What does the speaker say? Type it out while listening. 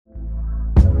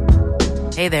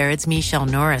Hey there, it's Michelle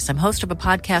Norris. I'm host of a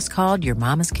podcast called Your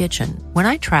Mama's Kitchen. When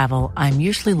I travel, I'm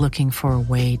usually looking for a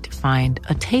way to find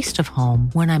a taste of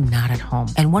home when I'm not at home.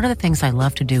 And one of the things I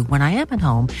love to do when I am at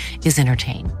home is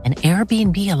entertain. And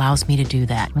Airbnb allows me to do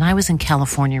that. When I was in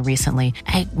California recently,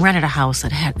 I rented a house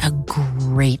that had a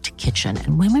great kitchen.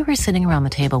 And when we were sitting around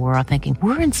the table, we were all thinking,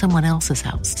 we're in someone else's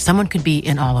house. Someone could be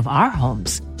in all of our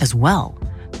homes as well.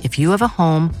 If you have a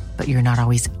home, but you're not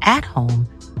always at home,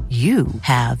 you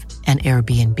have an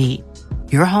Airbnb.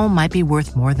 Your home might be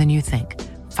worth more than you think.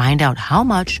 Find out how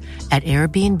much at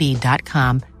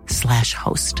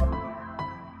airbnb.com/host.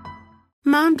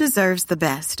 Mom deserves the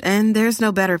best, and there's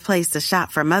no better place to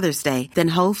shop for Mother's Day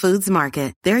than Whole Foods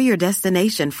Market. They're your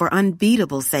destination for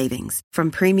unbeatable savings, from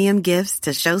premium gifts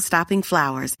to show-stopping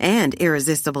flowers and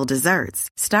irresistible desserts.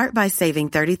 Start by saving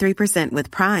 33% with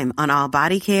Prime on all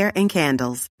body care and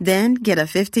candles. Then get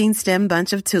a 15-stem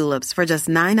bunch of tulips for just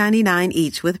 $9.99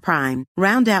 each with Prime.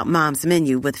 Round out Mom's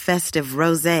menu with festive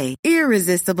rosé,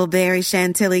 irresistible berry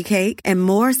chantilly cake, and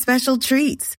more special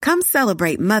treats. Come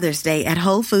celebrate Mother's Day at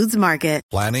Whole Foods Market.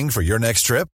 Planning for your next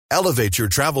trip? Elevate your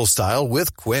travel style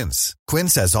with Quince.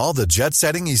 Quince has all the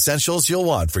jet-setting essentials you'll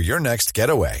want for your next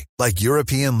getaway, like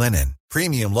European linen,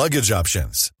 premium luggage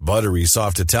options, buttery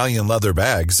soft Italian leather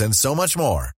bags, and so much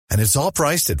more. And it's all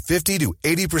priced at 50 to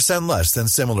 80% less than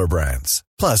similar brands.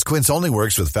 Plus, Quince only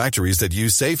works with factories that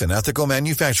use safe and ethical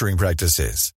manufacturing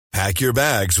practices. Pack your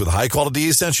bags with high-quality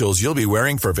essentials you'll be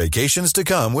wearing for vacations to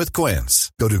come with Quince.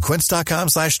 Go to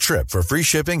quince.com/trip for free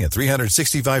shipping and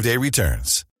 365-day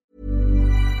returns.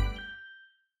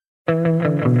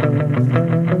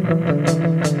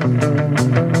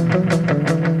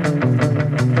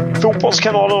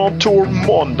 Fotbollskanalen har tour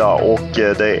måndag och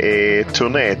det är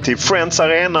turné till Friends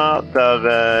Arena där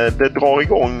det drar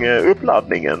igång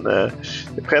uppladdningen.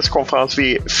 Presskonferens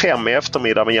vid 5 i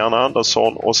eftermiddag med Janne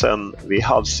Andersson och sen vid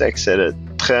 5:30 är det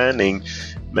träning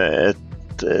med ett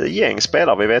gäng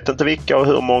spelare. Vi vet inte vilka och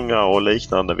hur många och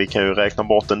liknande. Vi kan ju räkna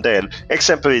bort en del.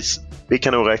 Exempelvis, vi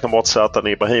kan nog räkna bort Zlatan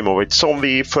Ibrahimovic som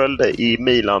vi följde i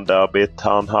Milan-derbyt.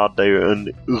 Han hade ju en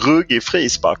ruggig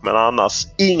frispark, men annars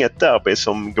inget derby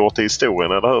som går till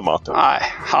historien, eller hur Martin? Nej,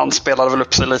 han spelade väl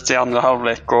upp sig lite i andra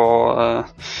halvlek och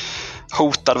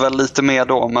hotade väl lite mer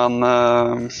då, men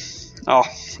ja,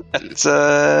 ett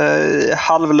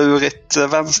halvlurigt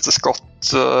vänsterskott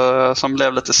som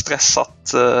blev lite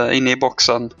stressat inne i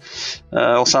boxen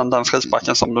och sen den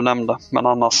frisparken som du nämnde, men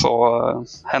annars så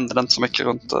hände det inte så mycket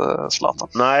runt Zlatan.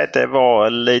 Nej, det var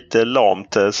lite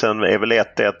lamt. Sen är väl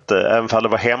 1-1, även om det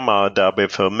var hemma derby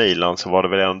för Milan så var det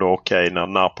väl ändå okej när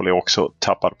Napoli också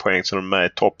tappade poäng så de är med i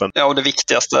toppen. Ja, och det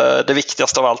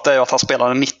viktigaste av allt är ju att han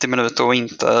spelade 90 minuter och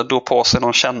inte drog på sig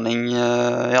någon känning,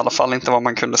 i alla fall inte vad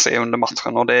man kunde se under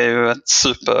matchen, och det är ju ett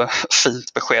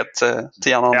superfint besked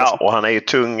till Jan Andersson. Ja, och han är ju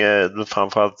tung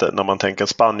framförallt när man tänker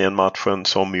Spanien-matchen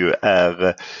som ju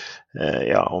är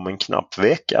om en knapp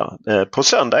vecka. På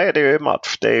söndag är det ju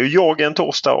match. Det är ju Georgien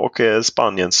torsdag och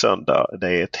Spanien söndag. Det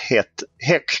är ett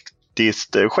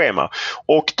hektiskt schema.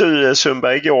 Och du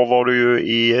Sundberg, igår var du ju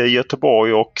i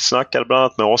Göteborg och snackade bland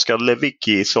annat med Oskar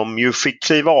Lewicki som ju fick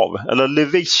kliva av. Eller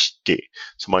Lewicki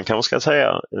som man kanske ska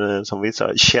säga, som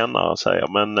vissa kännare säger.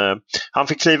 Men han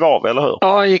fick kliva av, eller hur?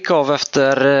 Ja, han gick av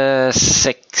efter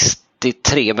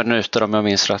 63 minuter om jag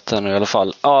minns rätt nu i alla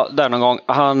fall. Ja, där någon gång.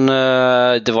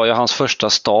 Det var ju hans första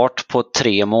start på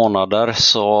 3 månader,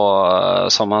 så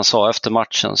som han sa efter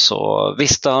matchen så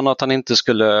visste han att han inte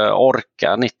skulle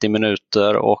orka 90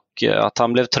 minuter och att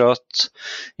han blev trött.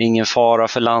 Ingen fara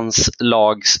för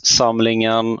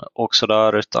landslagssamlingen och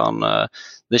sådär, utan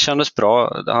det kändes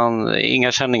bra.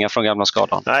 Inga känningar från gamla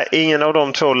skadan. Nej, ingen av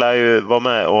de två lär ju vara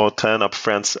med och träna på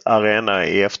Friends Arena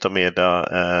i eftermiddag.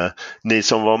 Ni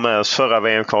som var med oss förra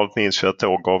VM-kvalet minns ju att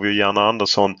då gav ju Janne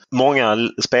Andersson många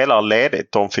spelare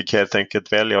ledigt. De fick helt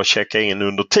enkelt välja att checka in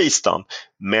under tisdagen.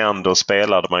 Men då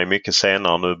spelade man ju mycket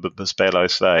senare. Nu spelar i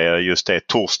Sverige just det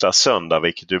torsdag-söndag,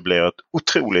 vilket ju blir ett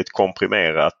otroligt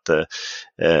komprimerat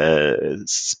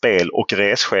spel- och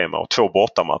resschema och 2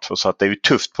 bortamatcher. Så att det är ju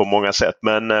tufft på många sätt.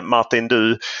 Men Martin,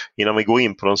 du, innan vi går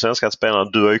in på de svenska spelarna,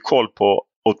 du har ju koll på,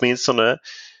 åtminstone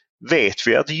vet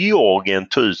vi att Georgien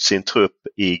tog ut sin trupp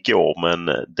igår, men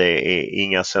det är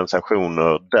inga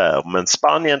sensationer där. Men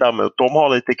Spanien däremot, de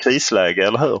har lite krisläge,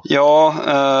 eller hur? Ja,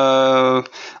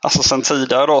 alltså sen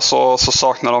tidigare då så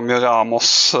saknar de ju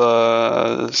Ramos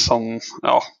som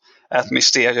är ett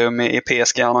mysterium i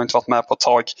PSG. Han har inte varit med på ett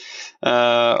tag.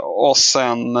 Och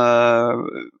sen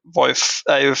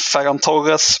är ju Ferran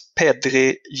Torres,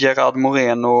 Pedri, Gerard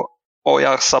Moreno,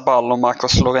 Oyarzabal och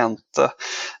Marcos Llorente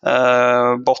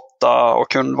borta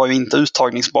och var ju inte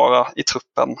uttagningsbara i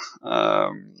truppen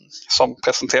som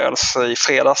presenterades i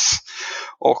fredags.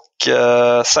 Och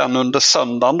sen under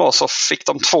söndagen då så fick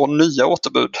de 2 nya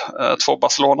återbud, 2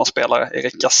 Barcelona-spelare,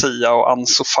 Eric Garcia och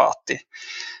Ansu Fati.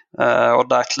 Och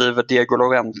där kliver Diego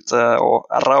Llorente och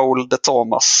Raúl de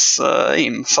Tomas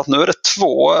in. Så att nu är det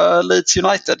 2 Leeds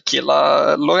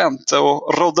United-killar, Llorente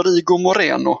och Rodrigo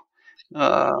Moreno.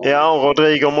 Ja, och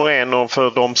Rodrigo Moreno,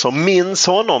 för de som minns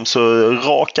honom så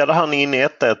rakade han in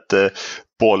 1-1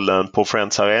 bollen på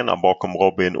Friends Arena bakom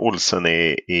Robin Olsen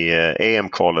i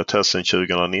EM-kvalet hösten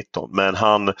 2019. Men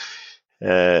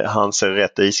han ser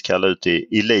rätt iskall ut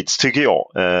i Leeds tycker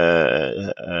jag,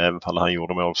 även om han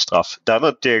gjorde mål straff.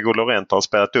 Däremot Diego Llorente har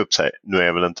spelat upp sig. Nu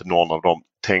är väl inte någon av dem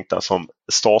tänkta som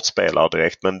startspelare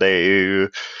direkt, men det är ju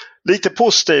lite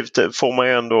positivt får man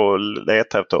ju ändå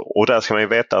leta efter. Och där ska man ju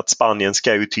veta att Spanien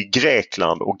ska ju till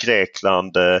Grekland och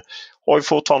Grekland har ju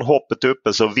fortfarande hoppet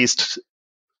uppe, så visst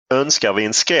önskar vi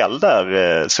en skräll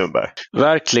där, Sundberg.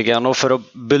 Verkligen, och för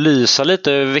att belysa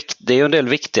lite, det är ju en del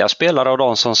viktiga spelare av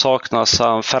de som saknas.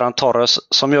 Ferran Torres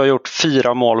som ju har gjort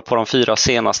 4 mål på de 4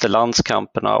 senaste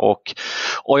landskamperna, och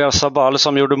Oyarzabal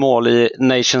som gjorde mål i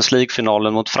Nations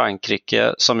League-finalen mot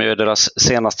Frankrike som ju är deras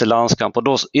senaste landskamp. Och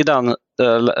då, i den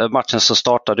matchen så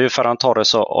startade ju Ferran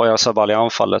Torres och Oyarzabal i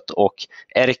anfallet och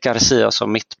Eric Garcia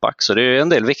som mittback. Så det är en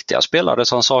del viktiga spelare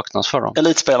som saknas för dem.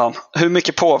 Elitspelaren, hur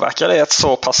mycket påverkar det ett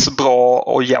så pass bra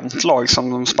och jämnt lag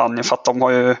som Spanien? För att de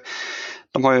har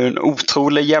ju en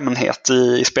otrolig jämnhet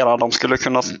i spelarna. De skulle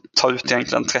kunna ta ut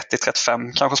egentligen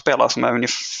 30-35 kanske spelare som är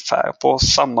ungefär på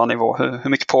samma nivå. Hur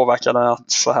mycket påverkar det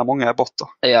att så här många är borta?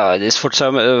 Ja, det är svårt att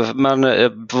säga, men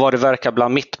vad det verkar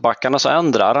bland mittbackarna så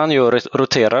ändrar han ju och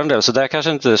roterar en del, så det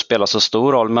kanske inte spelar så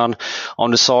stor roll. Men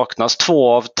om det saknas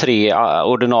 2 av 3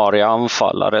 ordinarie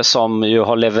anfallare som ju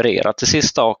har levererat det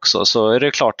sista också, så är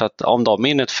det klart att om de är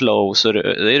in i ett flow så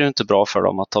är det inte bra för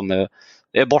dem att de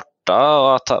är borta.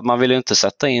 Och att man vill ju inte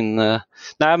sätta in...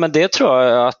 Nej, men det tror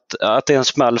jag att det är en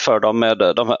smäll för dem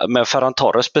med Ferran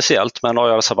Torres speciellt, men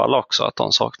Oyarzabal också, att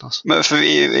de saknas. Men för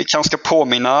vi kanske ska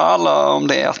påminna alla om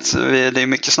det, att det är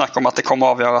mycket snack om att det kommer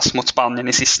avgöras mot Spanien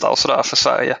i sista och sådär för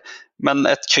Sverige. Men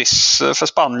ett kryss för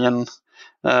Spanien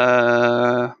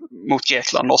mot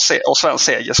Grekland och svensk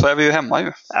seger, så är vi ju hemma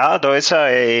ju. Ja, då är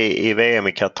Sverige i VM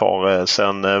i Qatar.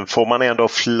 Sen får man ändå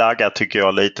flagga tycker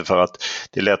jag lite, för att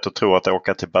det är lätt att tro att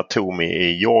åka till Batumi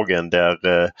i Georgien där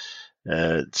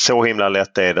så himla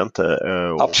lätt är det inte.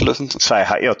 Absolut inte.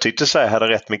 Jag tyckte Sverige hade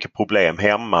rätt mycket problem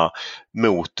hemma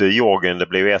mot Georgien. Det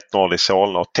blev 1-0 i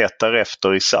Solna och tätt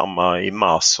därefter i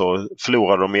mars så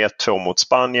förlorade de 1-2 mot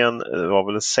Spanien. Det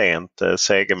var väl sent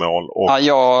segermål.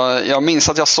 Ja, jag minns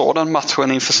att jag såg den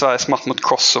matchen inför Sveriges match mot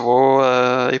Kosovo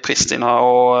i Pristina,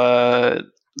 och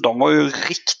de var ju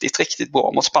riktigt, riktigt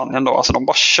bra mot Spanien då. Alltså de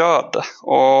bara körde.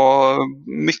 Och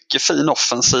mycket fin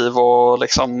offensiv och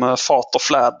liksom fart och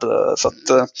fläd. Så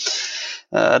att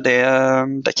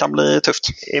det kan bli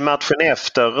tufft. I matchen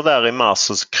efter där i mars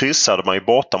så kryssade man ju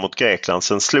borta mot Grekland.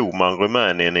 Sen slog man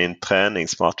Rumänien i en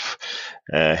träningsmatch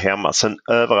hemma. Sen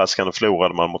överraskande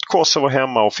förlorade man mot Kosovo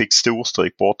hemma och fick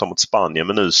storstryk borta mot Spanien.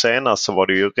 Men nu senast så var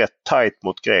det ju rätt tajt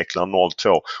mot Grekland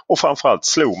 0-2. Och framförallt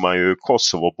slog man ju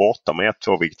Kosovo borta med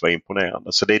 1-2, vilket var imponerande.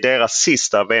 Så det är deras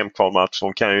sista VM-kvalmatch.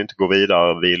 De kan ju inte gå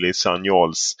vidare vid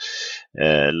Lisagnols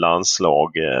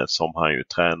landslag som han ju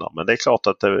tränar. Men det är klart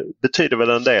att det betyder väl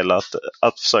en del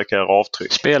att försöka göra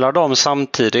avtryck. Spelar de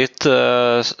samtidigt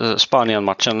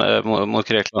Spanien-matchen mot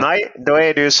Grekland? Nej, då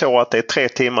är det ju så att det är 3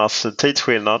 timmars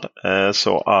tidsskillnad,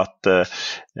 så att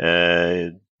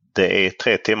det är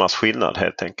 3 timmars skillnad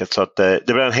helt enkelt. Så att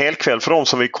det blir en hel kväll för de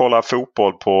som vill kolla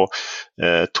fotboll på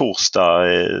torsdag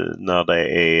när det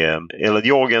är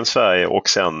Georgien, Sverige och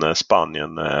sen Spanien,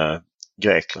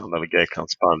 Grekland eller Grekland,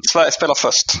 Spanien. Sverige spelar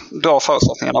först. Du har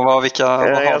förutsättningarna. Vad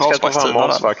jag ska ta fram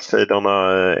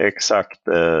avsparkstiderna exakt.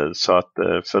 Så att,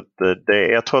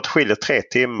 jag tror att det skiljer 3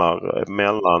 timmar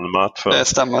mellan matcher. Det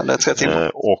stämmer, det är 3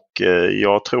 timmar. Och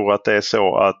jag tror att det är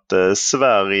så att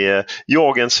Sverige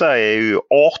är ju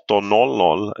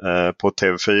 18.00 på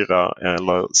TV4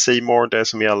 eller C More, det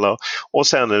som gäller. Och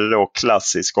sen är det då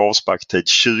klassisk avsparktid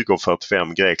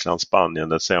 20.45 Grekland, Spanien.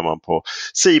 Det ser man på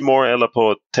C More eller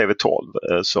på TV12.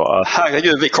 Så att...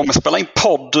 Herregud, vi kommer spela in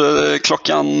podd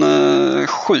klockan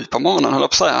 7 på morgonen, höll jag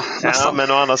på att säga. Ja,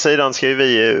 men å andra sidan ska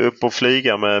vi upp och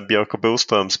flyga med Björk och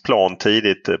Boströms plan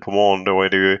tidigt på morgonen. Då är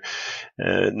det ju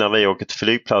när vi åker till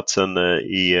flygplatsen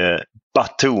i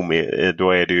Batumi,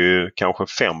 då är det ju kanske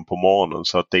 5 på morgonen,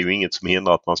 så att det är ju inget som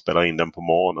hindrar att man spelar in den på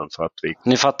morgonen. För att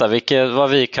Ni fattar vad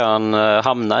vi kan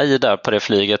hamna i där på det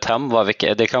flyget hem.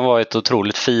 Det kan vara ett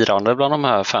otroligt firande bland de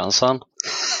här fansen.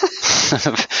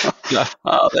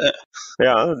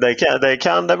 Det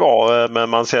kan det vara, men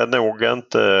man ser nog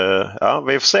inte. Ja,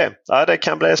 vi får se. Ja, det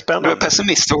kan bli spännande. Du är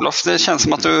pessimist, Olof. Det känns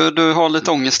som att du har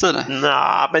lite ångest i det.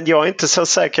 Nej, men jag är inte så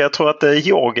säker. Jag tror att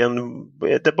yogen,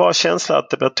 det är bara känslan att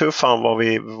det blir tuffare än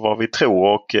vad vi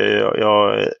tror. Och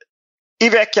i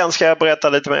veckan ska jag berätta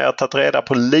lite mer. Jag har tagit reda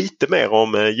på lite mer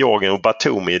om yogen och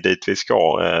Batumi dit vi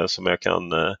ska, som jag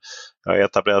har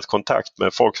etablerat kontakt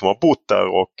med folk som har bott där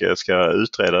och ska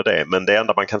utreda det. Men det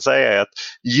enda man kan säga är att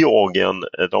yogen,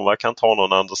 de verkar inte ha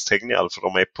någon Anders Tegnell, för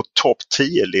de är på topp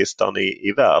 10-listan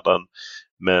i världen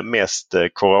med mest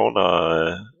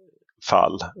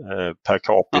coronafall per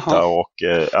capita. Aha. Och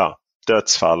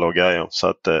dödsfall och grejer. Så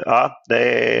att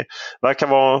det verkar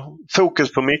vara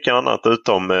fokus på mycket annat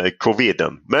utom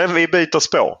coviden. Men vi byter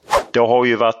spår. Det har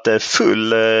ju varit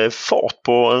full fart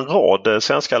på en rad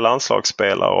svenska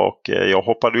landslagsspelare, och jag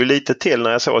hoppade ju lite till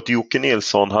när jag såg att Jocke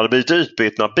Nilsson hade blivit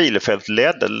utbytt när Bielefeld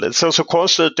ledde. Det såg så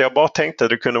konstigt ut. Jag bara tänkte att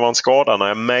det kunde vara en skada när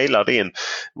jag mejlade in.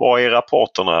 Vad är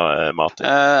rapporterna, Martin?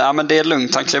 Men det är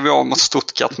lugnt. Han klev av mot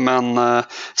Stuttgart, men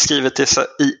skrivit i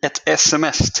ett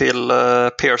sms till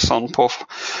Persson på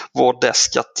vår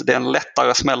desk att det är en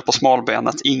lättare smäll på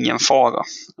smalbenet, ingen fara.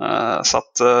 Så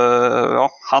att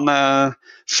han är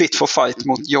fit for fight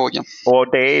mot Jorgen.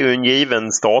 Och det är ju en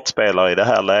given startspelare i det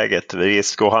här läget.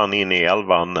 Visst går han in i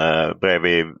 11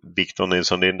 bredvid Victor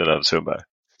Nilsson Lindelöf Sundberg?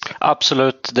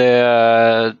 Absolut,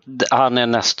 han är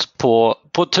näst på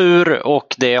tur,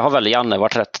 och det har väl Janne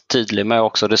varit rätt tydlig med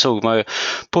också. Det såg man ju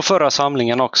på förra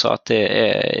samlingen också, att det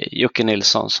är Jocke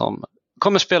Nilsson som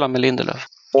kommer spela med Lindelöf.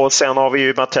 Och sen har vi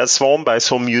ju Mattias Svanberg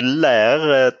som ju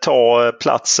lär ta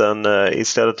platsen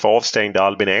istället för avstängda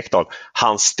Albin Ekdal.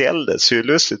 Han ställdes ju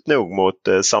lustigt nog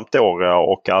mot Sampdoria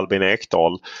och Albin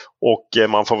Ekdal. Och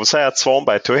man får väl säga att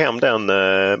Svanberg tog hem den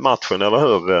matchen, eller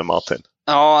hur, Martin?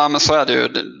 Ja, men så är det ju.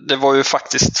 Det var ju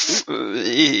faktiskt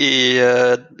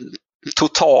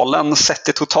sett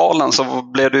i totalen så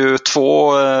blev det ju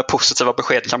 2 positiva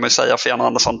besked, kan man ju säga, för Jan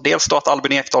Andersson. Dels då att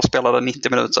Albin Ekdal spelade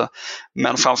 90 minuter,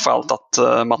 men framförallt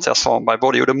att Mattias Svanberg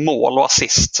både gjorde mål och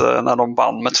assist när de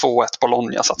vann med 2-1 på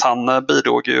Bologna, så att han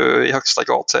bidrog ju i högsta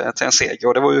grad till en seger.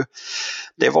 Och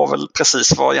det var väl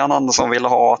precis vad Jan Andersson ville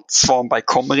ha, att Svanberg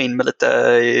kommer in med lite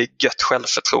gött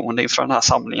självförtroende inför den här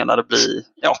samlingen, när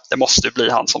det måste ju bli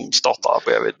han som startar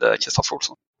bredvid Kristoffer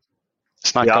Olsson.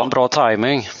 Snacka om bra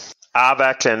timing. Ja,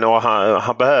 verkligen. Och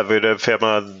han behöver ju det, för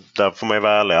där får man ju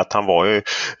vara ärlig att han var ju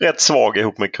rätt svag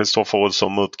ihop med Kristoffer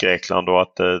Olsson mot Grekland, och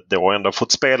att då ändå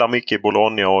fått spela mycket i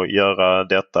Bologna och göra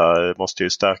detta måste ju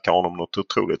stärka honom något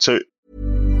otroligt. Så...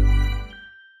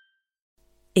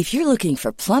 If you're looking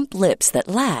for plump lips that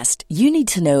last, you need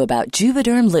to know about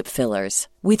Juvederm lip fillers.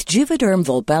 With Juvederm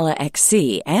Volbella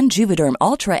XC and Juvederm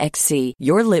Ultra XC,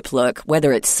 your lip look,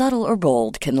 whether it's subtle or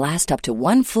bold, can last up to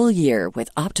 1 full year with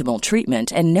optimal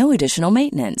treatment and no additional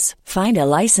maintenance. Find a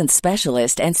licensed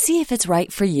specialist and see if it's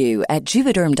right for you at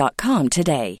Juvederm.com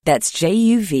today. That's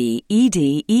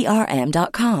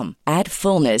JUVEDERM.com. Add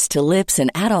fullness to lips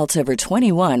in adults over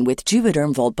 21 with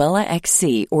Juvederm Volbella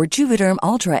XC or Juvederm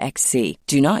Ultra XC.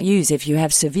 Do not use if you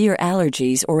have severe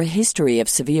allergies or a history of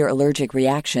severe allergic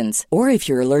reactions, or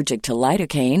if you're allergic to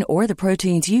lidocaine or the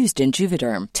proteins used in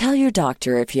Juvederm. Tell your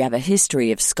doctor if you have a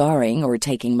history of scarring or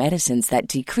taking medicines that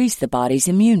decrease the body's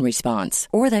immune response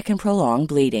or that can prolong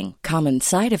bleeding. Common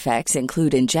side effects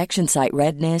include injection site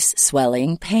redness,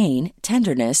 swelling, pain,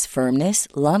 tenderness, firmness,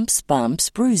 lumps, bumps,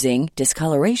 bruising,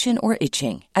 discoloration, or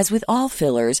itching. As with all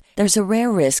fillers, there's a rare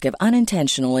risk of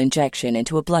unintentional injection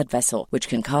into a blood vessel, which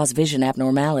can cause vision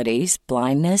abnormalities,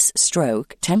 blindness,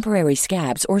 stroke, temporary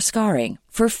scabs, or scarring.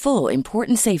 For full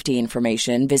important safety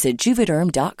information, visit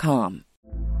Juvederm.com.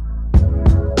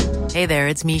 Hey there,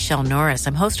 it's Michelle Norris.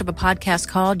 I'm host of a podcast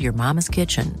called Your Mama's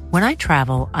Kitchen. When I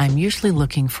travel, I'm usually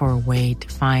looking for a way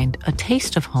to find a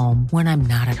taste of home when I'm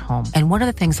not at home. And one of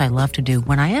the things I love to do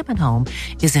when I am at home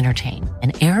is entertain.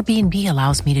 And Airbnb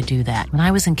allows me to do that. When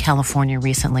I was in California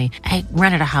recently, I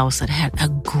rented a house that had a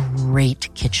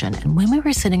great kitchen. And when we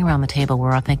were sitting around the table, we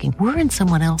were all thinking, we're in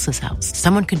someone else's house.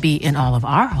 Someone could be in all of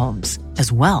our homes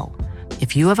as well.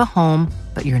 If you have a home,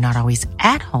 but you're not always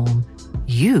at home,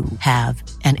 you have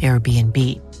an Airbnb.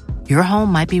 Your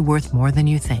home might be worth more than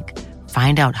you think.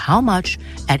 Find out how much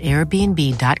at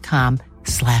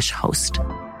airbnb.com/host.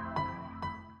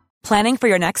 Planning for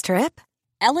your next trip?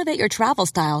 Elevate your travel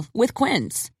style with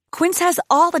Quince. Quince has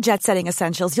all the jet-setting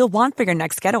essentials you'll want for your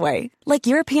next getaway, like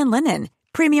European linen,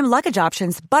 premium luggage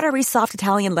options, buttery soft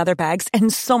Italian leather bags,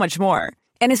 and so much more.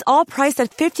 And is all priced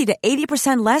at 50 to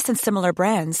 80% less than similar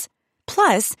brands.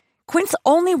 Plus, Quince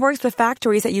only works with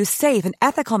factories that use safe and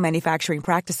ethical manufacturing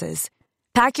practices.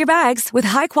 Pack your bags with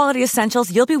high-quality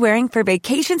essentials you'll be wearing for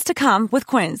vacations to come with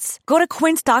Quince. Go to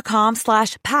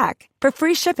quince.com/pack for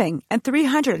free shipping and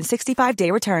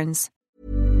 365-day returns.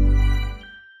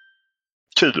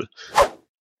 Kul.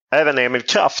 Även Emil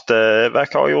Kraft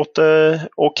verkar ha gjort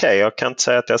okej. Jag kan inte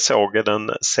säga att jag såg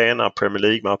den sena Premier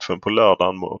League-matchen på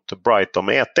lördagen mot Brighton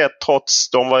med 1-1 trots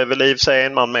de var väl i och för sig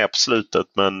en man med på slutet,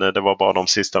 men det var bara de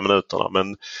sista minuterna.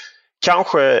 Men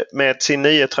kanske med sin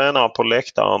nya tränare på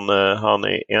läktaren, han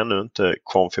är ännu inte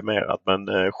konfirmerad,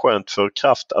 men skönt för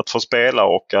Kraft att få spela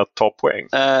och att ta poäng.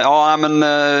 Ja, men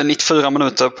 94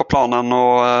 minuter på planen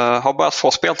och har börjat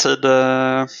få speltid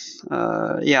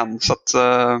igen, så att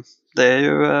det är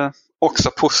ju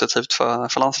också positivt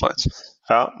för landslaget.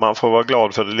 Ja, man får vara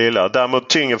glad för det lilla. Däremot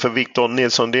tynger för Victor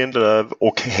Nilsson Lindelöf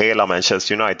och hela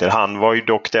Manchester United. Han var ju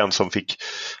dock den som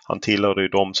han tillhörde ju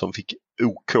de som fick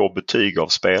OK betyg av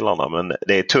spelarna. Men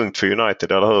det är tungt för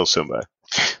United, eller hur Sundberg?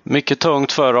 Mycket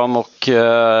tungt för dem och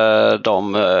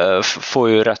de får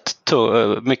ju rätt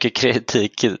mycket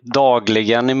kritik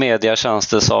dagligen i media, känns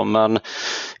det som. Men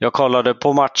jag kollade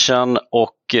på matchen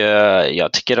och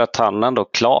jag tycker att han ändå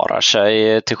klarar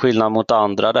sig, till skillnad mot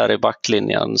andra där i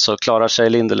backlinjen, så klarar sig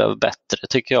Lindelöf bättre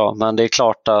tycker jag. Men det är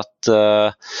klart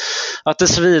att det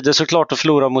svider såklart att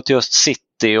förlora mot just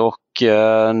City, och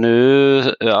nu,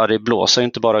 det blåser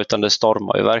inte bara utan det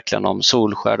stormar ju verkligen om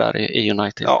Solskär där i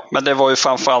United. Ja, men det var ju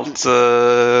framförallt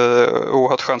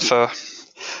oerhört skönt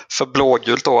för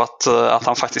blågult då att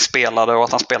han faktiskt spelade och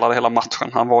att han spelade hela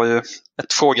matchen. Han var ju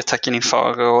ett frågetecken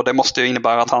inför, och det måste ju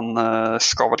innebära att han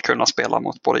ska väl kunna spela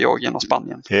mot både Georgien och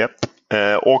Spanien. Yep.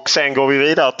 Och sen går vi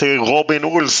vidare till Robin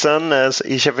Olsen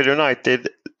i Sheffield United.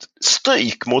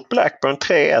 Stryk mot Blackburn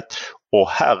 3-1. Och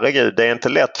herregud, det är inte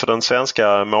lätt för den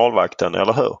svenska målvakten,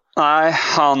 eller hur? Nej,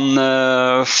 han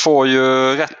får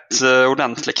ju rätt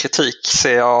ordentlig kritik,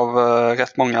 ser jag, av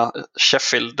rätt många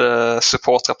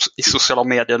Sheffield-supportrar i sociala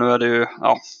medier. Nu är det ju,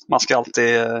 man ska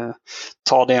alltid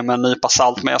ta det med en nypa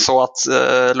salt, men jag såg att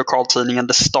lokaltidningen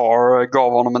The Star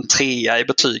gav honom en 3 i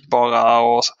betyg bara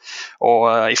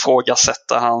och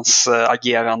ifrågasätter hans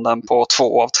ageranden på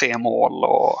 2 av 3 mål.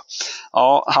 Och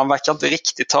han verkar inte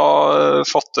riktigt ha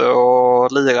fått det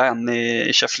att lira än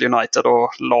i Sheffield United,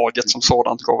 och laget som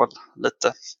sådant går väl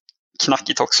lite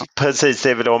knackigt också. Precis, det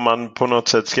är väl om man på något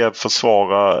sätt ska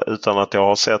försvara, utan att jag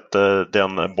har sett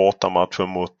den bortamatchen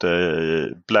mot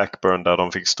Blackburn där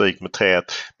de fick stryk med 3-1.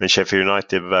 Men Sheffield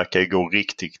United verkar ju gå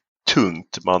riktigt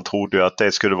tungt. Man trodde ju att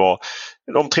det skulle vara...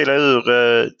 De trillade ur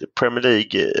Premier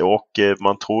League och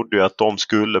man trodde ju att de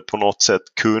skulle på något sätt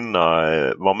kunna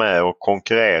vara med och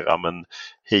konkurrera, men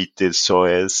hittills så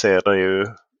ser det ju...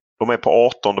 De är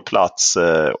på 18:e plats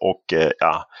och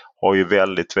har ju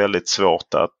väldigt, väldigt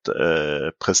svårt att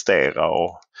prestera,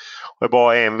 och är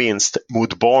bara en vinst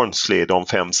mot Barnsley de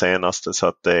 5 senaste, så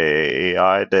att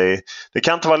det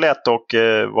kan inte vara lätt att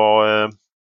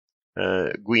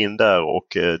gå in där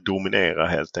och dominera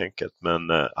helt enkelt, men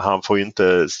han får ju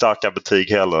inte starka betyg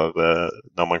heller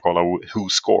när man kollar who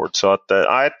scored, så att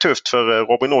tufft för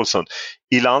Robin Olsen.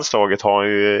 I landslaget har han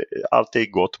ju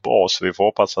alltid gått bra, så vi får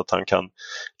hoppas att han kan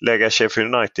lägga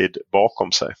Sheffield United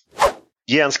bakom sig.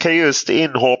 Jens Kajust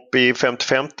inhopp i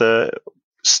 55:e,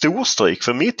 storstryk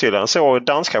för Midtjylland. Så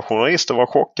danska journalister var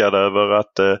chockade över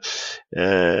att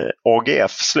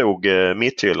AGF slog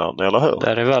Midtjylland, eller hur?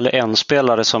 Det är väl en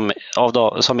spelare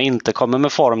som inte kommer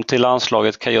med form till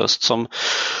landslaget, Kajust, som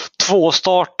 2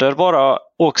 starter bara,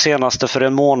 och senaste för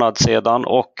en månad sedan,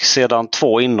 och sedan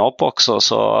 2 inhopp också,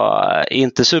 så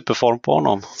inte superform på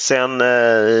honom. Sen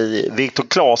Viktor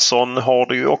Claesson har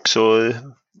du ju också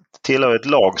tillhör ett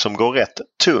lag som går rätt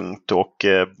tungt, och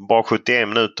bara 71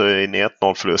 minuter i en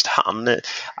 1-0-förlust.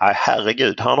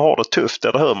 Herregud, han har det tufft,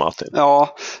 eller hur Martin?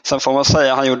 Ja, sen får man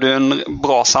säga han gjorde en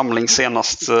bra samling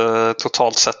senast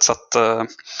totalt sett, så att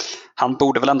han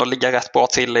borde väl ändå ligga rätt bra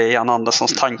till i Jan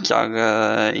Anderssons tankar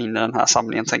in i den här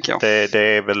samlingen, tänker jag.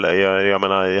 Det är väl, jag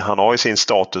menar, han har ju sin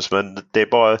status, men det är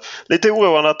bara lite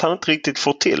oroande att han inte riktigt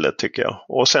får till det, tycker jag.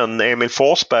 Och sen Emil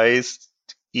Forsberg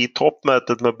i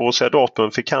toppmötet med Borussia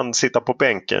Dortmund fick han sitta på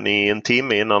bänken i en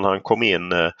timme innan han kom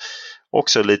in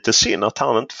också lite synd att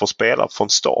han inte får spela från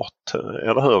start.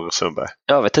 Eller hur, Sundberg?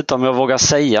 Jag vet inte om jag vågar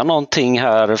säga någonting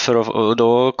här, för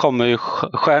då kommer ju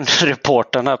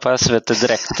stjärnreportern här på SVT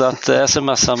direkt att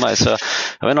smsa mig. Så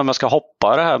jag vet inte om jag ska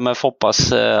hoppa det här med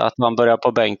Foppas att man börjar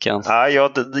på bänken. Ja,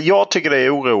 jag tycker det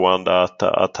är oroande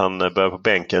att han börjar på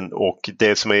bänken, och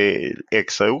det som är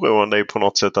extra oroande är på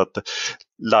något sätt att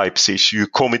Leipzig ju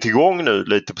kommit igång nu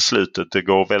lite på slutet. Det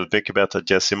går väldigt mycket bättre.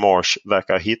 Jesse Marsch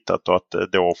verkar ha hittat, och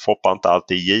att då Foppa inte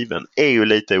alltid är given är ju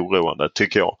lite oroande,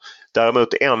 tycker jag.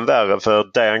 Däremot än värre för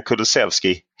Dejan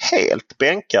Kulusevski, helt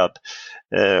bänkad.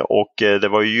 Och det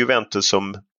var ju Juventus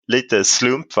som lite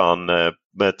slumpvann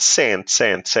med ett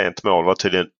sent mål. Var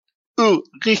tydligen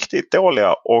riktigt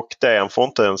dåliga, och Dejan får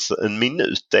inte ens en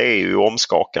minut. Det är ju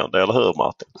omskakande, eller hur,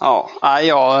 Martin? Ja,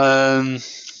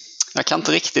 jag kan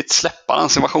inte riktigt släppa den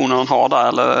situationen han har där.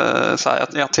 Eller, så här,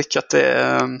 jag tycker att det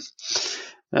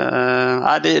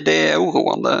är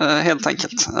oroande helt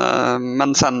enkelt.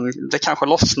 Men sen det kanske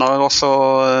lossnar, och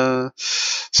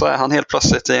så är han helt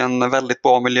plötsligt i en väldigt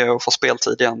bra miljö och får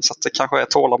speltid igen. Så att det kanske är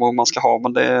tålamod man ska ha,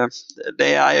 men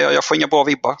jag får inga bra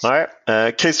vibbar. Nej,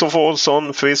 Kristoffer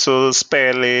Olsson förvisso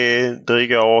spel i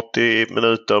dryga 80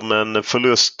 minuter, men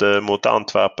förlust mot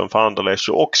Antwerpen för Anderlecht,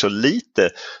 och också lite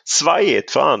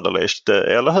svajigt för Anderlecht,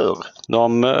 eller hur?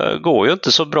 De går ju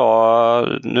inte så bra.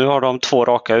 Nu har de 2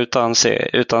 raka utan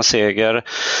seger.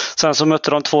 Sen så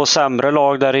mötte de 2 sämre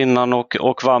lag där innan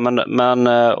och vann,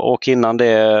 och innan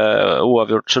det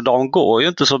oavgjort. Så de går ju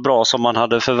inte så bra som man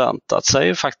hade förväntat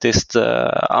sig faktiskt,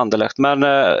 Anderlecht. Men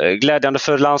glädjande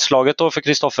för landslaget då, för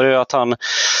Kristoffer, är att han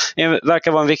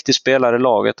verkar vara en viktig spelare i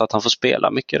laget, att han får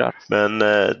spela mycket där. Men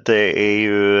det är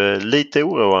ju lite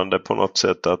oroande på något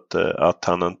sätt att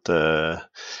han inte...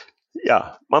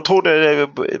 Ja, man trodde,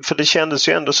 för det kändes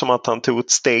ju ändå som att han tog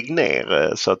ett steg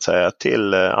ner, så att säga,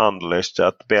 till Anderlecht.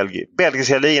 Att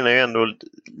belgiska ligan är ju ändå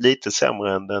lite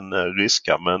sämre än den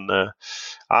ryska, men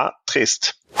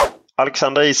trist.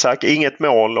 Alexander Isak, inget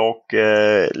mål och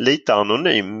lite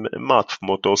anonym match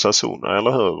mot Osasuna,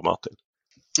 eller hur, Martin?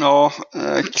 Ja,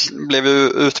 blev ju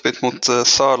utbytt mot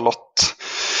Sörlott.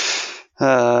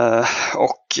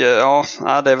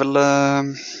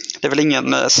 Det är väl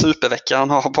ingen supervecka han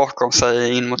har bakom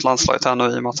sig in mot landslaget här nu,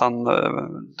 i och med att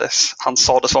han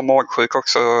sades vara magsjuk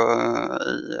också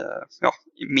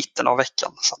i mitten av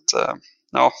veckan. Så att,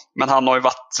 men han har ju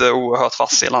varit oerhört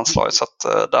vass i landslaget, så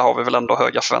att där har vi väl ändå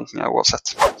höga förväntningar oavsett.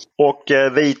 Och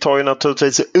vi tar ju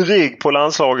naturligtvis rygg på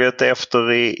landslaget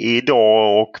efter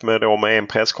idag, och med en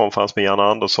presskonferens med Jan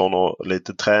Andersson och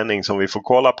lite träning som vi får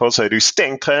kolla på, så är det ju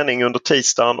stängt träning under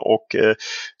tisdagen, och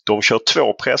de kör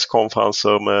 2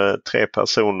 presskonferenser med 3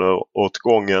 personer åt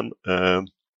gången.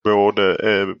 Både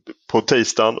på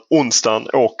tisdagen, onsdagen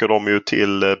åker de ju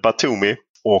till Batumi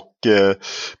och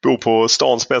bor på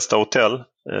stans bästa hotell.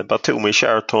 Batumi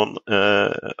Sheraton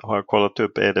har jag kollat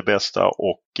upp är det bästa,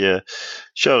 och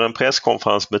kör en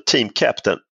presskonferens med team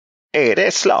captain. Är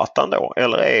det Zlatan då,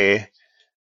 eller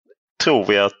tror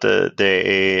vi att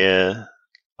det är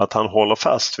att han håller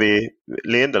fast vid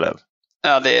Lindelöf?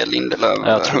 Ja, det är Lindelöf.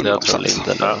 Jag tror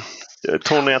Lindelöf. Ja.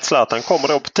 Tror ni att Zlatan kommer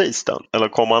då på tisdagen, eller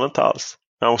kommer han inte alls?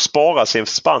 Han sparar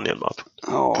inför Spanien-match.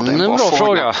 Ja, det är en bra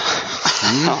fråga.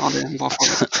 Ja, det är en bra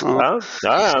fråga.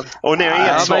 Ja. Och ni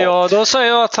har då säger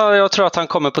jag att jag tror att han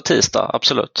kommer på tisdag,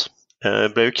 absolut. Det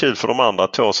blir ju kul för de andra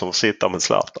 2 som får sitta med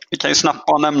Zlatan. Vi kan ju snabbt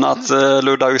bara nämna att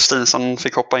Ludde Augustinsson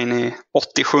fick hoppa in i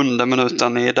 87:e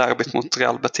minuten i derbyt mot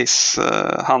Real Betis.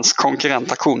 Hans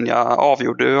konkurrent Acuna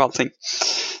avgjorde ju allting.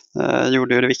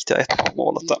 Gjorde ju det viktiga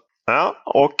 1-målet där. Ja,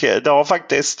 och det har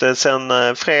faktiskt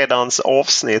sedan fredagens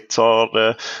avsnitt så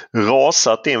har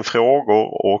rasat in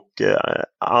frågor, och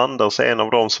Anders är en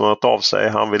av dem som har hört av sig.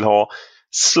 Han vill ha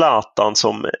Zlatan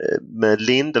med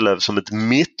Lindelöf som ett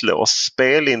mittlås,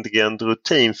 spelintelligent,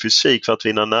 rutin, fysik för att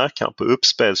vinna närkamp på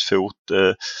uppspelsfot.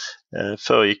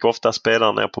 Förr gick ofta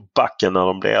spelarna ner på backen när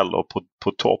de blev äldre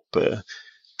på topp.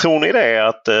 Tror ni det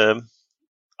att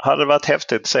hade det varit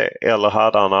häftigt att se, eller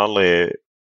hade han aldrig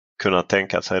kunnat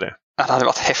tänka sig det? Det hade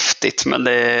varit häftigt, men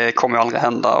det kommer ju aldrig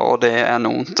hända, och det är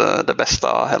nog inte det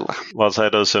bästa heller. Vad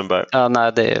säger du, Sundberg?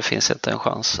 Nej, det finns inte en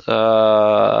chans.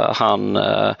 Han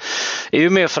är ju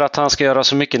med för att han ska göra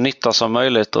så mycket nytta som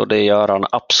möjligt, och det gör han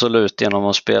absolut genom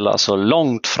att spela så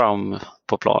långt fram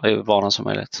på banan som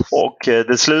möjligt. Och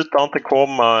det slutar inte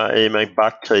komma i med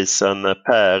backkrisen.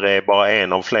 Per är bara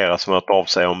en av flera som har hört av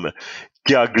sig om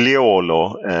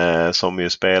Gagliolo som ju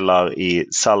spelar i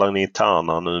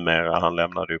Salernitana numera. Han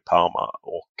lämnade ju Parma,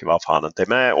 och varför han inte är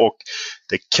med. Och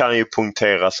det kan ju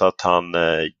punkteras att han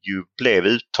ju blev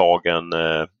uttagen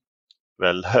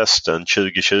väl hösten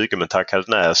 2020 men tackade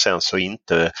nej sen så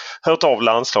inte hört av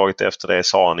landslaget efter det,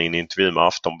 sa han i en intervju med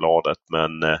Aftonbladet.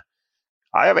 Men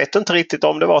jag vet inte riktigt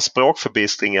om det var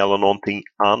språkförbistring eller någonting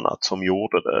annat som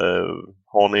gjorde det.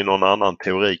 Har ni någon annan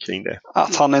teori kring det?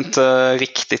 Att han inte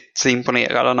riktigt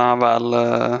imponerade när han väl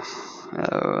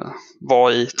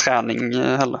var i träning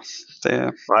heller.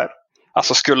 Nej.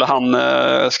 Alltså skulle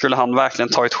han verkligen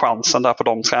tagit chansen där på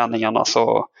de träningarna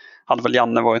så hade väl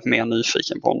Janne varit mer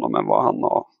nyfiken på honom än vad han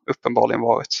har uppenbarligen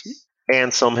varit.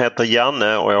 En som heter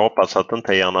Janne, och jag hoppas att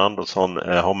inte Janne Andersson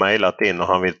har mejlat in, och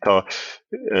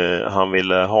han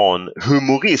vill ha en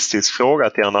humoristisk fråga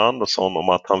till Janne Andersson om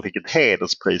att han fick ett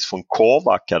hederspris från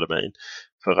Korvakademin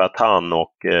för att han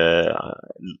och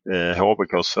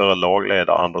HBKs förre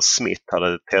lagledare Anders Smith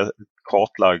hade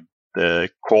kartlagt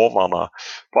korvarna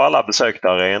på alla besökta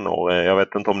arenor. Jag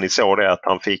vet inte om ni såg det, att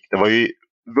han fick, det var ju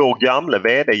vår gamla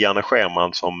vd Janne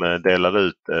Scherman som delade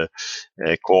ut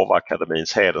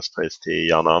Korvakademins hederspris till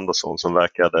Janne Andersson, som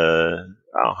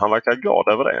han verkade glad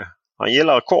över det. Han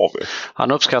gillar korv.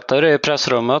 Han uppskattar det i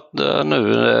pressrummet.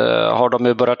 Nu har de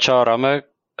ju börjat köra med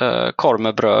korv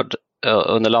med bröd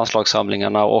under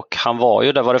landslagssamlingarna, och han var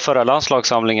ju, det var det förra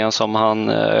landslagssamlingen som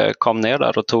han kom ner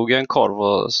där och tog en korv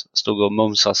och stod och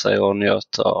mumsade sig och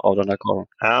njöt av den där korven.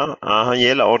 Ja, han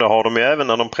gillar, och det har de ju även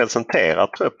när de presenterar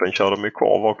truppen, kör de ju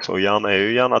korv också. Janne är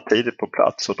ju gärna tidigt på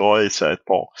plats och drar i sig ett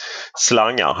par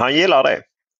slangar. Han gillar det.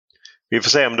 Vi får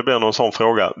se om det blir någon sån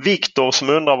fråga. Viktor som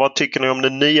undrar, vad tycker ni om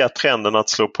den nya trenden att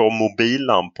slå på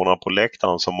mobillamporna på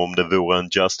läktaren som om det vore en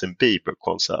Justin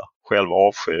Bieber-konsert? Själv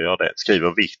avskyr jag det,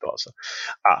 skriver Viktor alltså.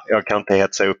 Jag kan inte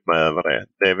hetsa upp mig över det.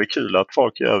 Det är väl kul att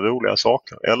folk gör roliga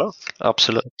saker, eller?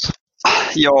 Absolut.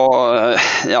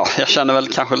 Jag känner väl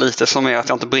kanske lite som är att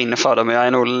jag inte brinner för det, men jag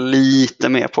är nog lite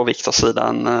mer på Viktors sida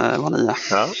än vad ni är.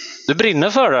 Ja. Du brinner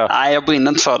för det? Nej, jag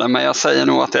brinner inte för det, men jag säger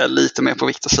nog att jag är lite mer på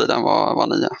Viktors sida än vad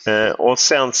ni är. Och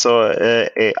sen så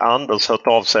är Anders hört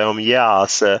av sig om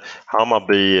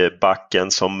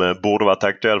Hammarbybacken som borde varit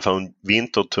aktuell för en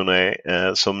vinterturné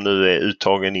som nu är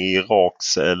uttagen i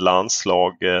Iraks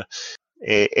landslag.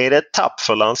 Är det ett tapp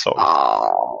för landslaget?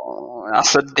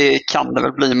 Alltså det kan det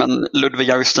väl bli, men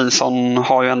Ludvig Augustinsson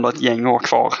har ju ändå ett gäng år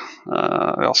kvar.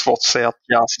 Jag har svårt att se att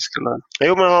Jasi skulle...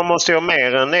 Jo, men man måste ju ha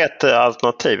mer än ett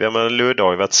alternativ. Jag menar, Ludde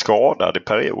har ju varit skadad i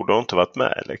perioder och inte varit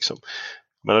med liksom.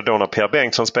 Men då när Pierre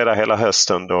Bengtsson spelade hela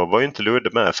hösten, då var ju inte Ludde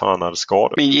med för han hade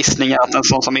skador. Min gissning är att en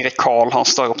sån som Erik Karl har en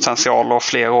större potential och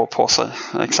fler år på sig,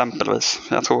 exempelvis.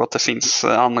 Jag tror att det finns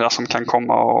andra som kan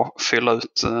komma och fylla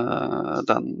ut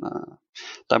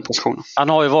den positionen. Han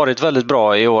har ju varit väldigt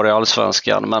bra i år i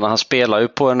Allsvenskan, men han spelar ju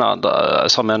på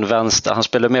som en vänster. Han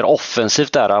spelar mer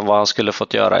offensivt där än vad han skulle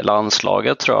fått göra i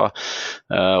landslaget, tror jag.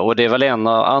 Och det är väl en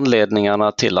av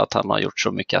anledningarna till att han har gjort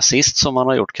så mycket assist som han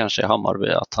har gjort kanske i Hammarby,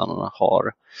 att han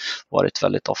har varit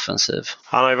väldigt offensiv.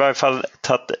 Han har i varje fall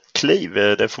tagit kliv,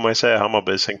 det får man ju säga,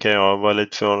 Hammarby. Sen kan jag vara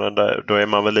lite förvånad där. Då är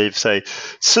man väl i och för sig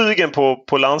sugen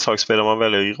på landslagsspelare man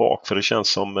väljer i Irak, för det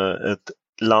känns som ett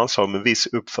landslag med viss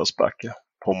uppförsbacke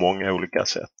på många olika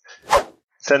sätt.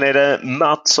 Sen är det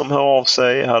Matt som hör av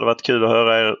sig. Hade varit kul att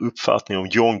höra er uppfattning om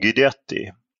John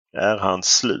Guidetti. Är han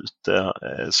slut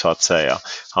så att säga?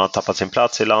 Han har tappat sin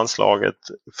plats i landslaget,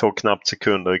 får knappt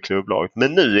sekunder i klubblaget.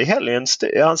 Men nu i helgen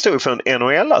han stod för en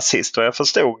NHL-assist, och jag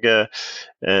förstod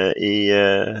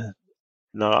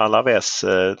när Alaves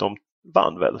de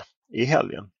vann väl i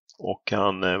helgen. Och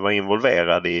han var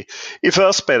involverad i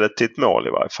förspelet till ett mål i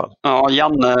varje fall. Ja,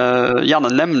 Janne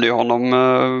nämnde ju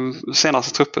honom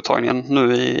senaste trupputtagningen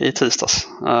nu i tisdags.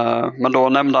 Men då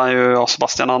nämnde han ju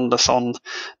Sebastian Andersson.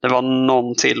 Det var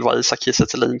någon till, var Isak Kiese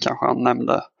Thelin kanske han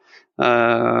nämnde.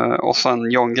 Och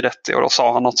sen John Guidetti, och då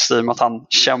sa han något stil med att han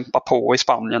kämpar på i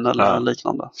Spanien eller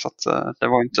liknande. Så att, det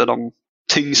var inte de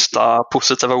tyngsta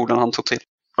positiva orden han tog till.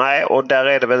 Nej, och där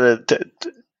är det väl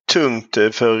tungt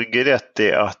för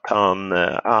Guidetti att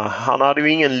han hade ju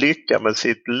ingen lycka med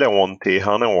sitt lån till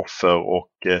Hannover,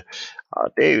 och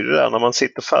det är ju det där när man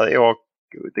sitter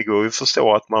det går ju att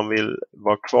förstå att man vill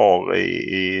vara kvar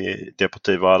i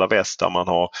Deportivo Alaves där man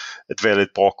har ett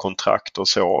väldigt bra kontrakt och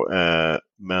så,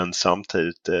 men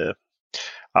samtidigt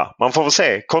man får väl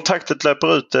se. Kontraktet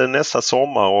löper ut nästa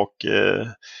sommar, och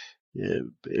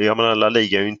jag menar, La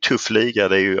Liga är ju en tuff liga.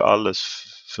 Det är ju alldeles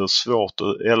för svårt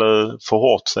eller för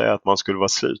hårt att säga att man skulle vara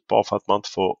slut bara för att man inte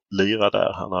får lira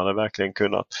där. Han hade verkligen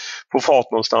kunnat få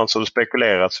fart någonstans, och det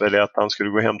spekuleras väl att han skulle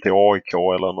gå hem till AIK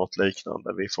eller något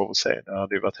liknande. Vi får väl se. Det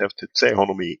hade ju varit häftigt att se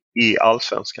honom i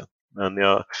Allsvenskan. Men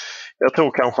jag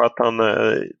tror kanske att han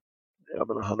jag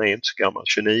menar, han är inte så gammal,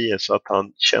 29, så att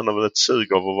han känner väl ett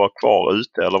sug av att vara kvar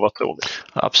ute, eller vad tror ni?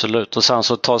 Absolut, och sen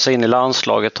så ta sig in i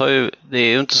landslaget det är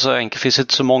ju inte så enkelt, det finns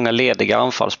inte så många lediga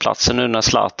anfallsplatser nu när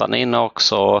Zlatan är inne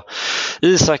också.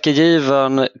 Isak är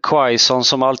given, Quaison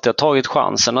som alltid har tagit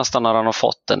chansen nästan när han har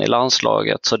fått den i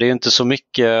landslaget, så det är inte så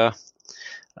mycket.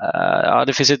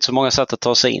 Det finns inte så många sätt att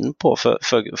ta sig in på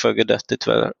för Guidetti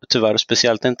tyvärr,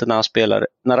 speciellt inte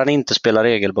när han inte spelar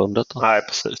regelbundet. Nej,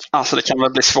 precis. Alltså det kan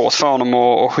väl bli svårt för honom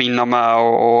att skina med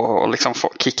och liksom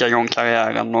få kicka igång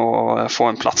karriären och få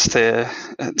en plats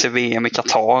till VM i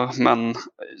Qatar, men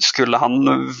skulle han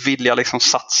vilja liksom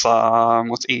satsa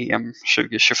mot EM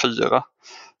 2024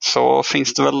 så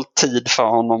finns det väl tid för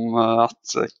honom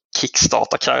att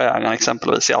kickstarta karriären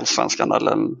exempelvis i Allsvenskan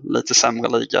eller lite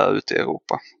sämre liga ute i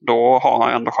Europa. Då har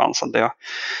han ändå chansen.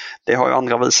 Det har ju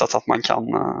andra visat att man kan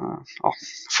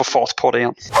få fart på det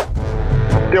igen.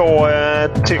 Då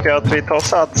tycker jag att vi tar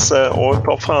sats och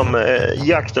tar fram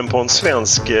jakten på en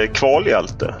svensk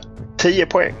kvalhjälte. 10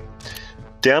 poäng.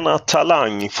 Denna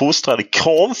talang fostrade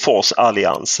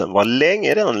Kramfors-alliansen var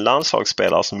länge den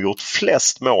landslagsspelare som gjort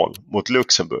flest mål mot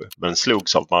Luxemburg, men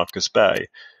slogs av Marcus Berg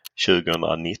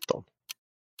 2019.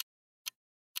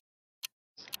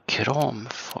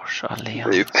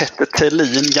 Kramfors-alliansen. Det är ju Petter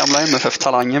Thelin, gamla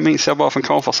MFF-talangen, minns jag bara från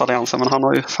Kramfors-alliansen, men han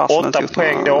har ju fast 8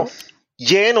 poäng då.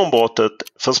 Genombrottet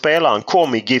för spelaren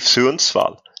kom i GIF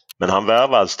Sundsvall, men han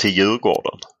värvades till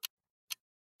Djurgården.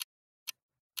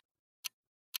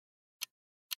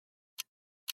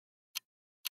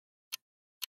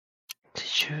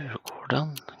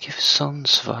 Djurgården, GIF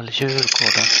Sundsvall,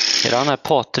 Djurgården. Är det han här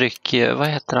Patrik, vad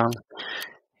heter han?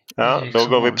 Ja, då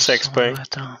går vi på 6 poäng.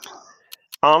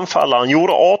 Anfallaren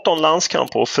gjorde 18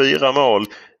 landskamper och 4 mål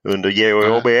under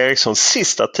Georg Åberg Erikssons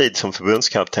sista tid som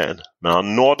förbundskapten. Men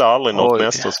han nådde aldrig något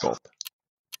mästerskap.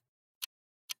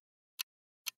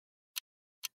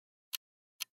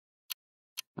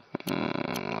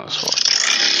 Svårt.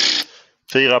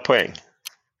 4 poäng.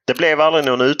 Det blev aldrig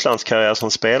någon utlandskarriär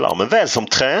som spelare, men väl som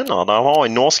tränare där han var i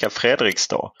norska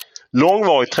Fredrikstad.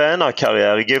 Långvarig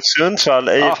tränarkarriär i GIF Sundsvall,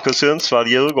 IFK Sundsvall,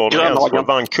 Djurgården och Elfsborg,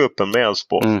 vann kuppen med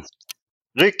Elfsborg.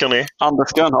 Rycker ni?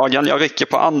 Anders Grönhagen, jag rycker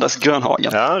på Anders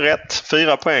Grönhagen. Ja, rätt.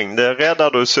 4 poäng. Det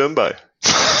räddar du Sundberg.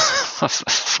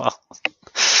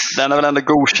 Den är väl ändå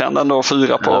godkänd ändå,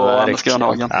 4 på Anders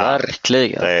Grönhagen. Ja,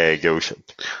 verkligen. Det är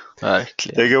godkänt.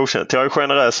 Verkligen. Det är godkänt. Jag är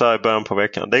generös här i början på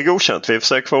veckan. Det är godkänt. Vi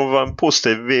försöker få en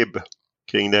positiv vibb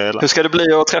kring det hela. Hur ska det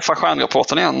bli att träffa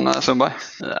stjärnreportern igen, Sundberg?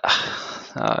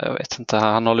 Ja, jag vet inte.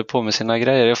 Han håller på med sina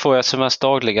grejer. Jag får sms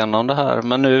dagligen om det här.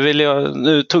 Men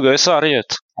nu tog jag ju Sverige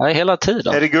ut. Ja, hela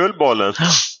tiden. Är det guldbollen?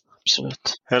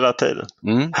 Absolut. Hela tiden.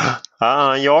 Ja,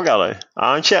 han jagar dig.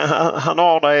 Han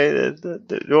har dig.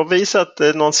 Du har visat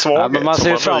någon svaghet. Ja, men man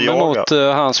ser fram emot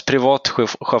hans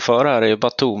privatchaufför här i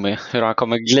Batumi. Hur han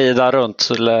kommer glida runt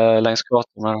längs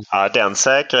gatorna. Ja, den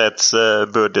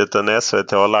säkerhetsbudgeten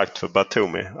SVT har lagt för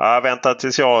Batumi. Ja, vänta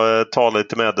tills jag tar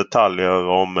lite mer detaljer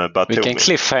om Batumi. Vilken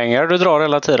cliffhanger du drar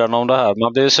hela tiden om det här.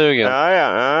 Man blir sugen.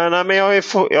 Nej, men jag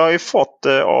har ju fått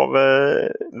av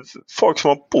folk som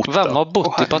har bott där. Vem har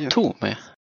bott i Batumi?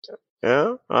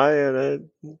 Ja,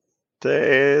 det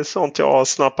är sånt jag har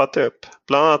snappat upp.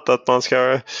 Bland annat att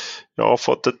jag har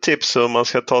fått ett tips hur man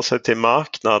ska ta sig till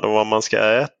marknad och vad man ska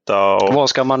äta. Och, vad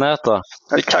ska man äta?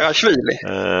 I Karasjvili.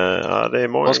 Det är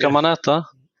många. Vad ska man äta?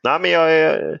 Nej, men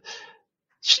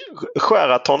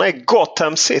Sheraton är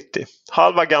Gotham City.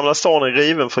 Halva Gamla stan är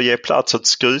riven för att ge plats åt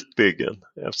skrytbyggen.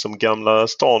 Eftersom Gamla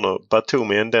stan och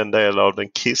Batumi är den del av den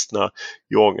kristna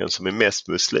djungeln som är mest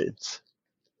muslims.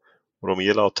 Och de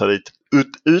gillar att ta dit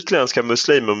utländska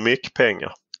muslimer med mycket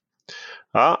pengar.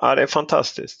 Ja, det är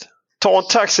fantastiskt. Ta en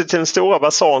taxi till den stora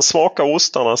basaren, smaka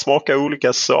ostarna, smaka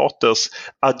olika sorters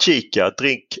ajika,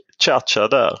 drink chacha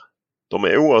där. De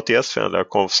är oerhört gästvänliga och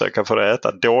kommer försöka få dig att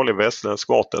äta dålig västländsk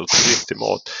mat eller turistig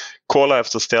mat. Kolla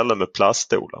efter ställen med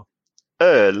plaststolar.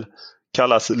 Öl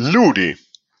kallas Ludi.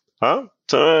 Ja,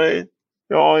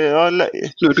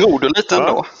 nu drog du lite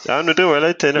ändå. Ja, nu drog jag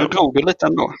lite ändå. Nu drog du lite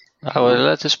ändå. Ja, det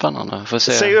lät ju spännande. Får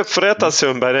se. Se upp för detta,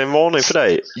 Sundberg, det är en varning för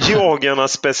dig.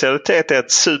 Georgiernas specialitet är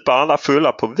att supa alla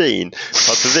fulla på vin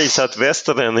för att bevisa att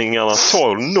västerlänningarna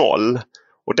tål 0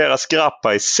 och deras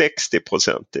grappa är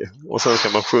 60%. Och sen ska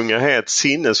man sjunga helt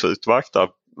sinnessjukt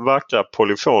vackra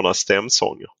polyfona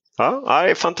stämsånger. Ja,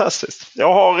 det är fantastiskt.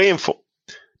 Jag har info.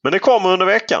 Men det kommer under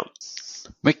veckan.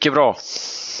 Mycket bra.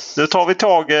 Nu tar vi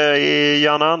tag i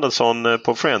Jan Andersson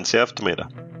på Friends i eftermiddag.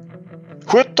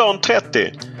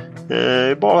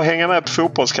 17.30. Bara hänga med på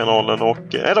Fotbollskanalen.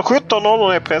 Eller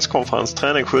 17.00 är presskonferens,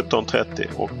 träning 17.30.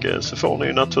 Och så får ni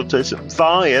ju naturligtvis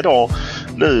varje dag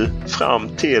nu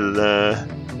fram till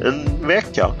en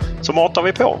vecka så matar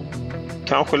vi på.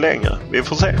 Kanske längre. Vi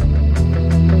får se.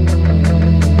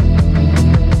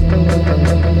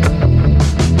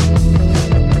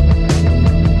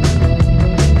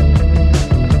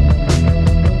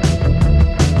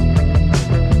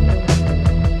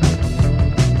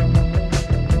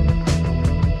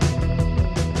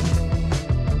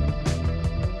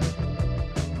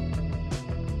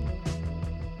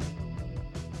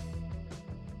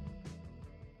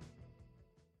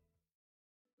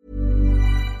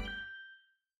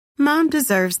 Mom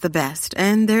deserves the best,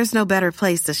 and there's no better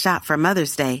place to shop for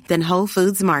Mother's Day than Whole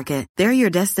Foods Market. They're your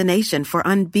destination for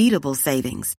unbeatable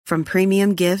savings, from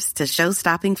premium gifts to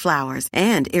show-stopping flowers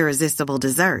and irresistible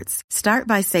desserts. Start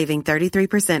by saving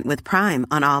 33% with Prime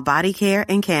on all body care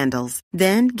and candles.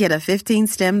 Then get a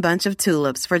 15-stem bunch of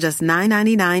tulips for just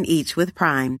 $9.99 each with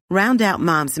Prime. Round out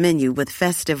Mom's menu with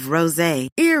festive rosé,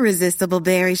 irresistible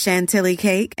berry chantilly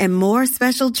cake, and more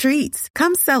special treats.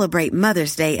 Come celebrate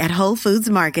Mother's Day at Whole Foods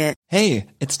Market. Hey,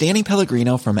 it's Danny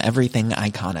Pellegrino from Everything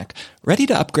Iconic. Ready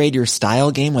to upgrade your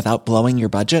style game without blowing your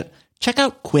budget? Check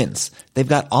out Quince. They've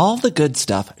got all the good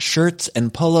stuff, shirts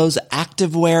and polos,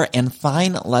 activewear, and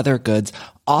fine leather goods,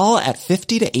 all at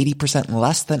 50 to 80%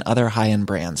 less than other high-end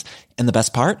brands. And the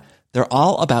best part? They're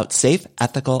all about safe,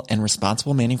 ethical, and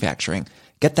responsible manufacturing.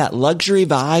 Get that luxury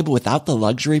vibe without the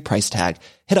luxury price tag.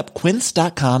 Hit up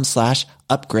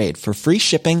quince.com/upgrade for free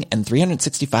shipping and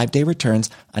 365-day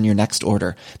returns on your next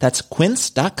order. That's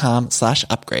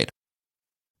quince.com/upgrade.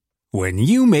 When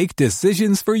you make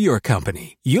decisions for your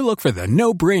company, you look for the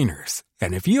no-brainers.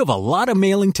 And if you have a lot of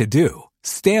mailing to do,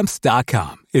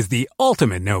 Stamps.com is the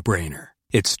ultimate no-brainer.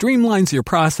 It streamlines your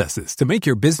processes to make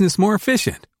your business more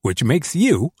efficient, which makes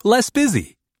you less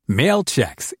busy. Mail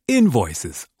checks,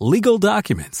 invoices, legal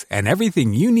documents, and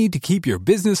everything you need to keep your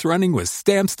business running with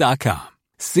Stamps.com.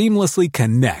 Seamlessly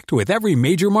connect with every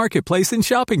major marketplace and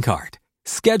shopping cart.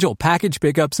 Schedule package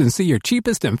pickups and see your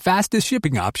cheapest and fastest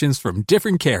shipping options from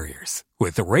different carriers,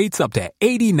 with rates up to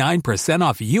 89%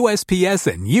 off USPS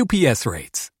and UPS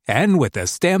rates. And with the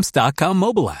Stamps.com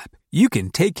mobile app, you can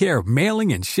take care of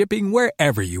mailing and shipping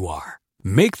wherever you are.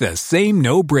 Make the same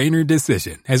no-brainer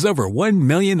decision as over 1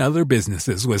 million other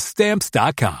businesses with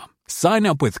Stamps.com. Sign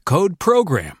up with code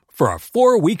PROGRAM for a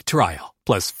 4-week trial,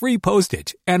 plus free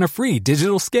postage and a free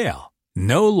digital scale.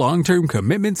 No long-term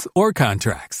commitments or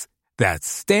contracts. That's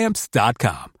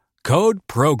Stamps.com. Code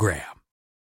PROGRAM.